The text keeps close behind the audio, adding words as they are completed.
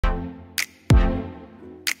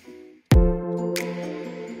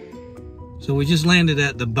So we just landed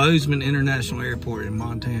at the Bozeman International Airport in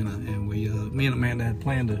Montana, and me and Amanda had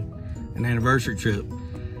planned an anniversary trip.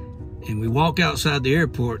 And we walk outside the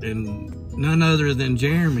airport, and none other than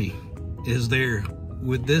Jeremy is there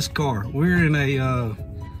with this car. We're in a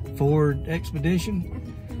Ford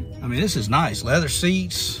Expedition. I mean, this is nice, leather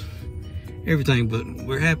seats, everything. But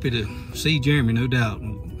we're happy to see Jeremy, no doubt.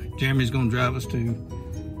 Jeremy's gonna drive us to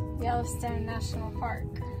Yellowstone National Park.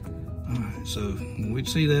 All right, so when we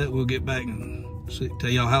see that, we'll get back and tell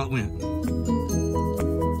y'all how it went.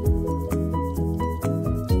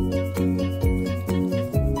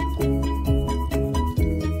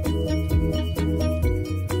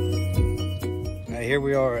 Hey, here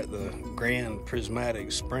we are at the Grand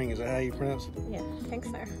Prismatic Spring. Is that how you pronounce it? Yeah, I think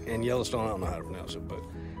so. In Yellowstone, I don't know how to pronounce it, but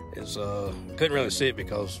it's couldn't really see it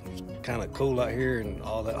because it's kind of cool out here, and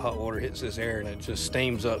all that hot water hits this air and it just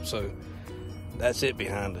steams up. So that's it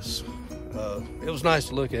behind us. It was nice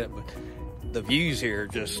to look at, but the views here are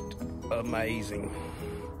just amazing.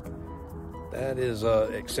 That is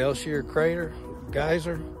Excelsior Crater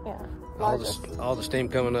Geyser. Yeah. All the steam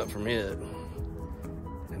coming up from it,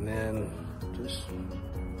 and then just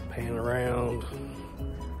pan around.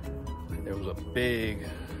 There was a big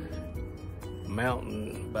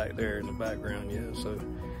mountain back there in the background. Yeah, so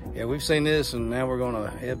yeah, we've seen this, and now we're gonna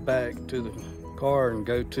head back to the car and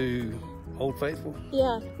go to Old Faithful.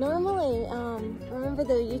 Yeah, normally, remember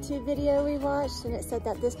the YouTube video we watched, and it said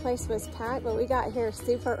that this place was packed, but we got here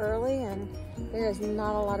super early, and there is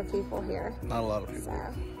not a lot of people here. Not a lot of people.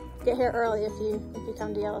 So get here early if you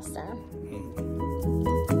come to Yellowstone.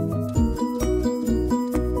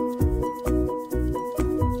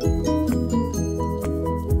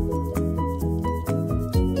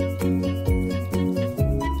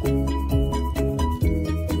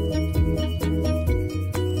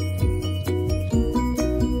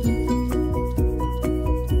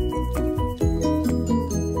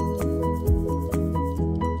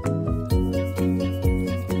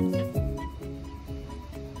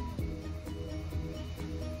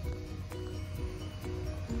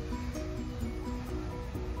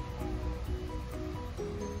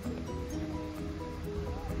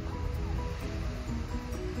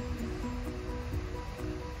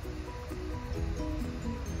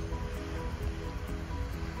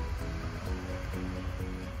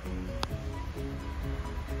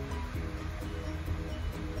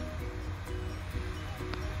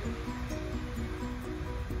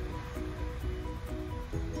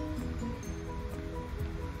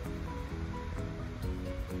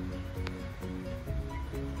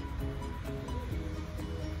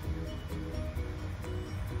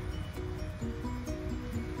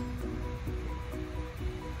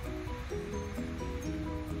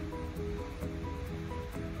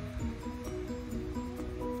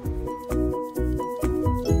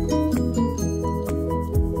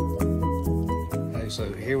 So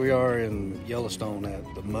here we are in Yellowstone at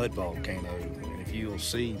the Mud Volcano, and if you'll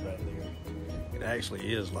see back there, it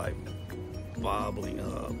actually is like bobbling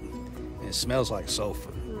up, and it smells like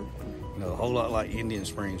sulfur. You know, a whole lot like Indian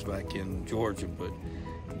Springs back in Georgia, but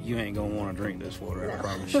you ain't gonna want to drink this water, no. I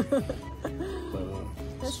promise you.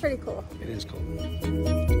 But, that's pretty cool. It is cool.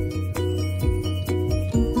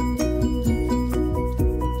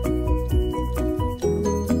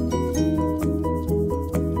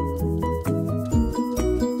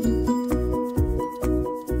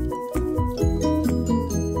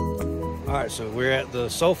 So we're at the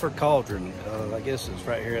Sulphur Cauldron. I guess it's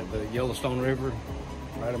right here at the Yellowstone River,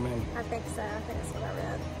 right, Amanda? I think so. I think that's what I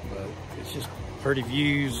read. But it's just pretty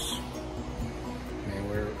views. And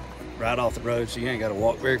we're right off the road, so you ain't got to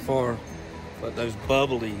walk very far. But those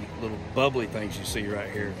little bubbly things you see right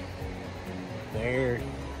here, there,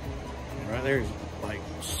 and right there is like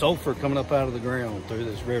sulfur coming up out of the ground through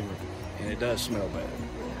this river, and it does smell bad.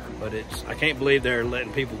 But I can't believe they're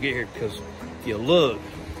letting people get here, because if you look,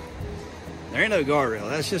 there ain't no guardrail.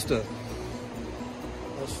 That's just a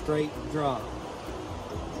straight drop.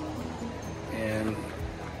 And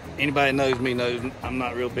anybody knows me knows I'm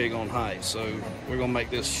not real big on heights, so we're gonna make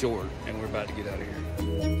this short, and we're about to get out of here.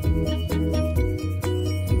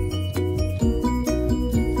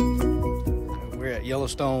 We're at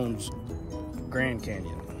Yellowstone's Grand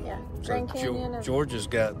Canyon. Yeah, Grand Canyon. Georgia's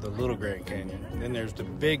got the little Grand Canyon. Then there's the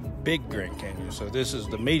big Grand Canyon. So this is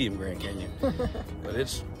the medium Grand Canyon. But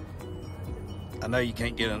it's, I know you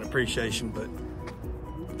can't get an appreciation, but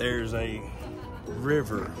there's a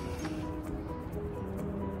river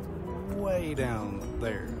way down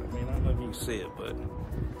there. I mean, I don't know if you can see it, but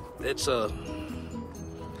it's a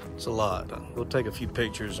lot. We'll take a few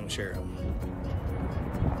pictures and share them.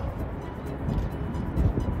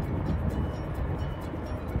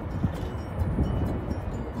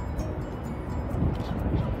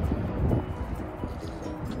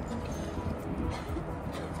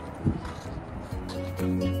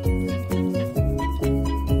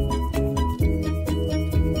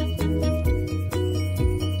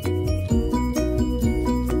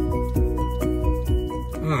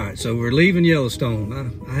 so we're leaving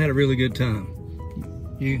Yellowstone. I had a really good time.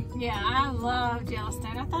 You? Yeah, I loved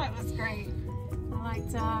Yellowstone. I thought it was great. I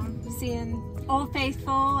liked seeing Old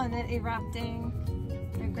Faithful and it erupting,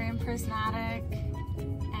 the Grand Prismatic,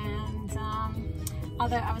 and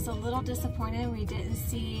although I was a little disappointed we didn't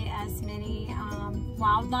see as many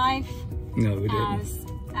wildlife No, we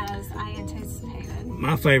didn't. as I anticipated.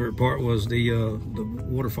 My favorite part was the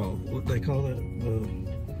waterfall. What they call that?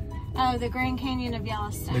 Oh, the Grand Canyon of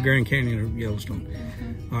Yellowstone. The Grand Canyon of Yellowstone.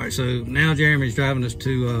 All right, so now Jeremy's driving us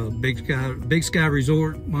to Big Sky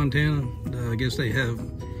Resort, Montana. I guess they have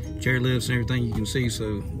chairlifts and everything you can see.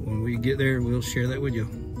 So when we get there, we'll share that with you.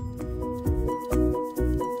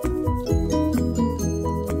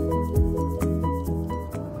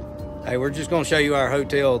 Hey, we're just going to show you our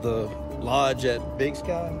hotel, the Lodge at Big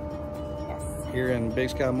Sky. Yes. Here in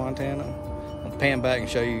Big Sky, Montana. I'll pan back and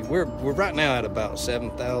show you. We're right now at about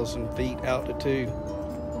 7,000 feet altitude.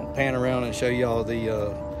 I'll pan around and show you all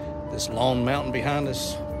the this Lone Mountain behind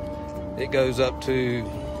us. It goes up to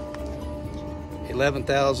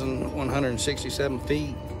 11,167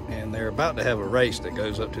 feet, and they're about to have a race that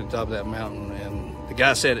goes up to the top of that mountain. And the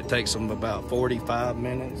guy said it takes them about 45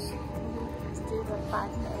 minutes. Let's do the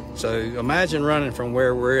 5K. So imagine running from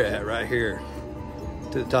where we're at right here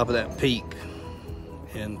to the top of that peak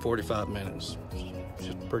in 45 minutes. It's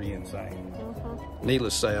just pretty insane.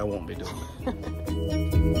 Needless to say, I won't be doing it.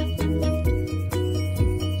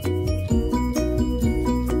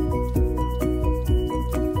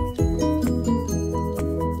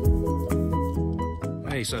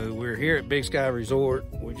 Hey, so we're here at Big Sky Resort.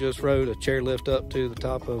 We just rode a chairlift up to the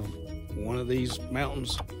top of one of these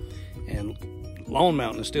mountains, and Lone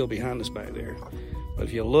Mountain is still behind us back there. But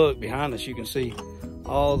if you look behind us, you can see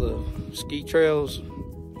all the ski trails,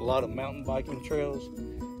 a lot of mountain biking trails.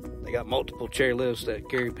 They got multiple chairlifts that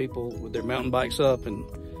carry people with their mountain bikes up and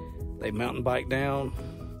they mountain bike down.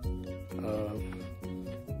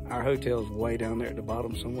 Our hotel's way down there at the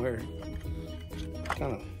bottom somewhere.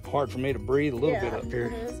 Kind of hard for me to breathe a little bit up here.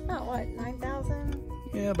 It's about what, 9,000?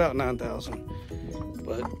 Yeah, about 9,000.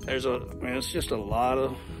 But it's just a lot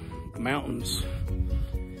of mountains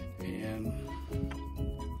and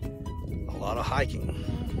a lot of hiking.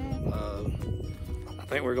 I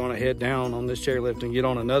think we're going to head down on this chairlift and get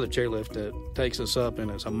on another chairlift that takes us up,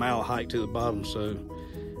 and it's a mile hike to the bottom. So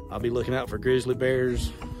I'll be looking out for grizzly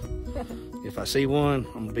bears. If I see one,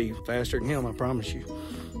 I'm gonna be faster than him, I promise you.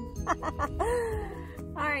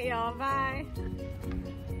 All right, y'all, bye.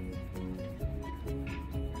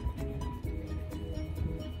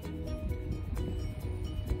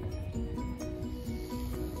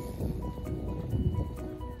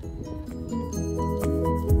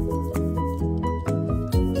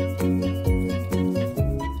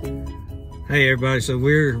 Hey everybody, so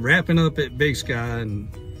we're wrapping up at Big Sky and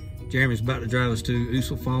Jeremy's about to drive us to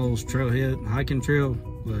Usal Falls Trailhead hiking trail,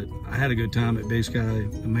 but I had a good time at Big Sky.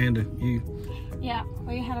 Amanda, you? Yeah,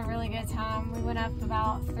 we had a really good time. We went up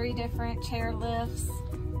about 3 different chair lifts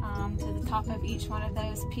to the top of each one of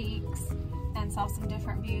those peaks and saw some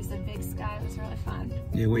different views of Big Sky. It was really fun.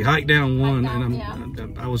 Yeah, we hiked down one,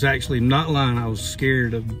 and I was actually not lying. I was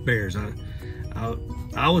scared of bears.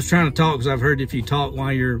 I was trying to talk because I've heard if you talk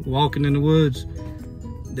while you're walking in the woods,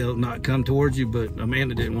 they'll not come towards you, but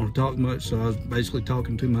Amanda didn't want to talk much, so I was basically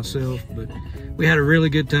talking to myself. But we had a really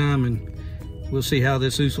good time, and we'll see how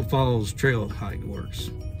this Usal Falls trail hike works.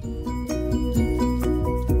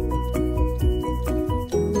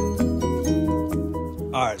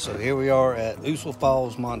 All right, so here we are at Usal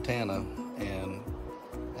Falls, Montana, and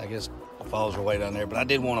I guess the falls are way down there, but I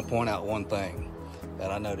did want to point out one thing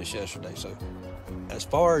that I noticed yesterday. So as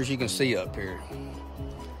far as you can see up here,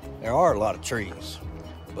 there are a lot of trees,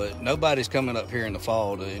 but nobody's coming up here in the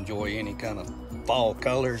fall to enjoy any kind of fall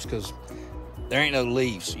colors because there ain't no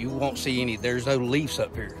leaves. You won't see any, there's no leaves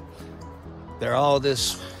up here. They're all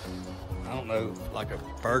this, I don't know, like a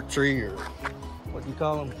fir tree or what do you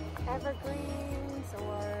call them? Evergreens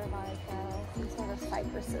or like some sort of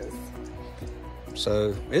cypresses.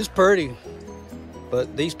 So it's pretty,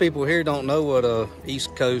 but these people here don't know what a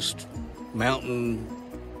East Coast mountain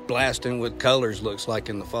blasting with colors looks like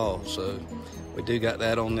in the fall. So we do got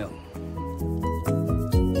that on them.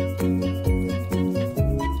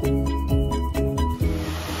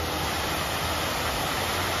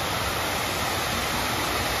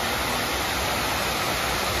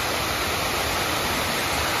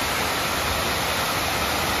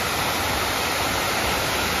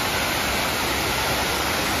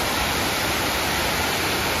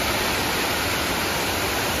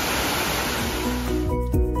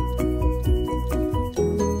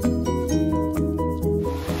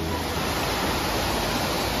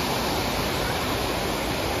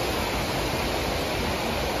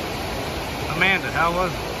 How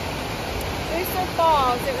was it? Uso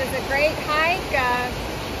Falls. It was a great hike,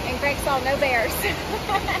 and Greg saw no bears.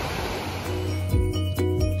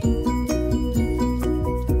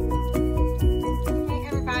 Hey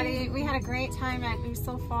everybody, we had a great time at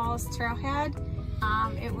Uso Falls Trailhead.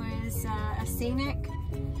 It was a scenic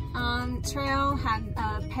trail, had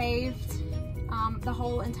paved the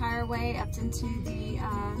whole entire way up into the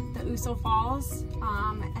Uso Falls,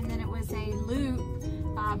 and then it was a loop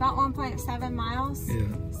about 1.7 miles. Yeah.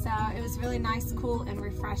 So it was really nice, cool, and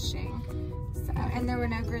refreshing. So, and there were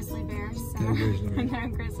no grizzly bears. So. No grizzly bears. No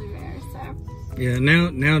grizzly bears. So. Yeah,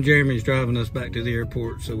 now Jeremy's driving us back to the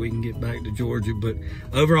airport so we can get back to Georgia. But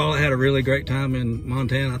overall, I had a really great time in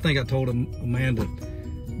Montana. I think I told Amanda,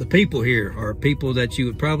 the people here are people that you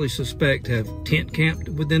would probably suspect have tent camped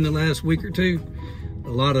within the last week or two. A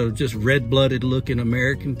lot of just red-blooded looking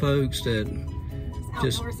American folks that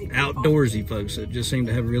just outdoorsy folks that just seem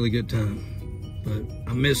to have a really good time. But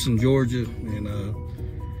I'm missing Georgia, and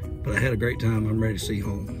but I had a great time. I'm ready to see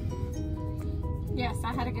home. Yes,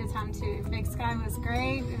 I had a good time too. Big Sky was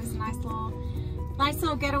great. It was a nice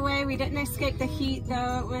little getaway. We didn't escape the heat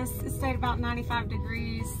though. It stayed about 95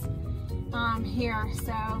 degrees here,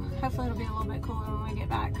 so hopefully it'll be a little bit cooler when we get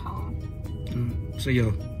back home. See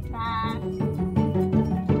y'all. Bye.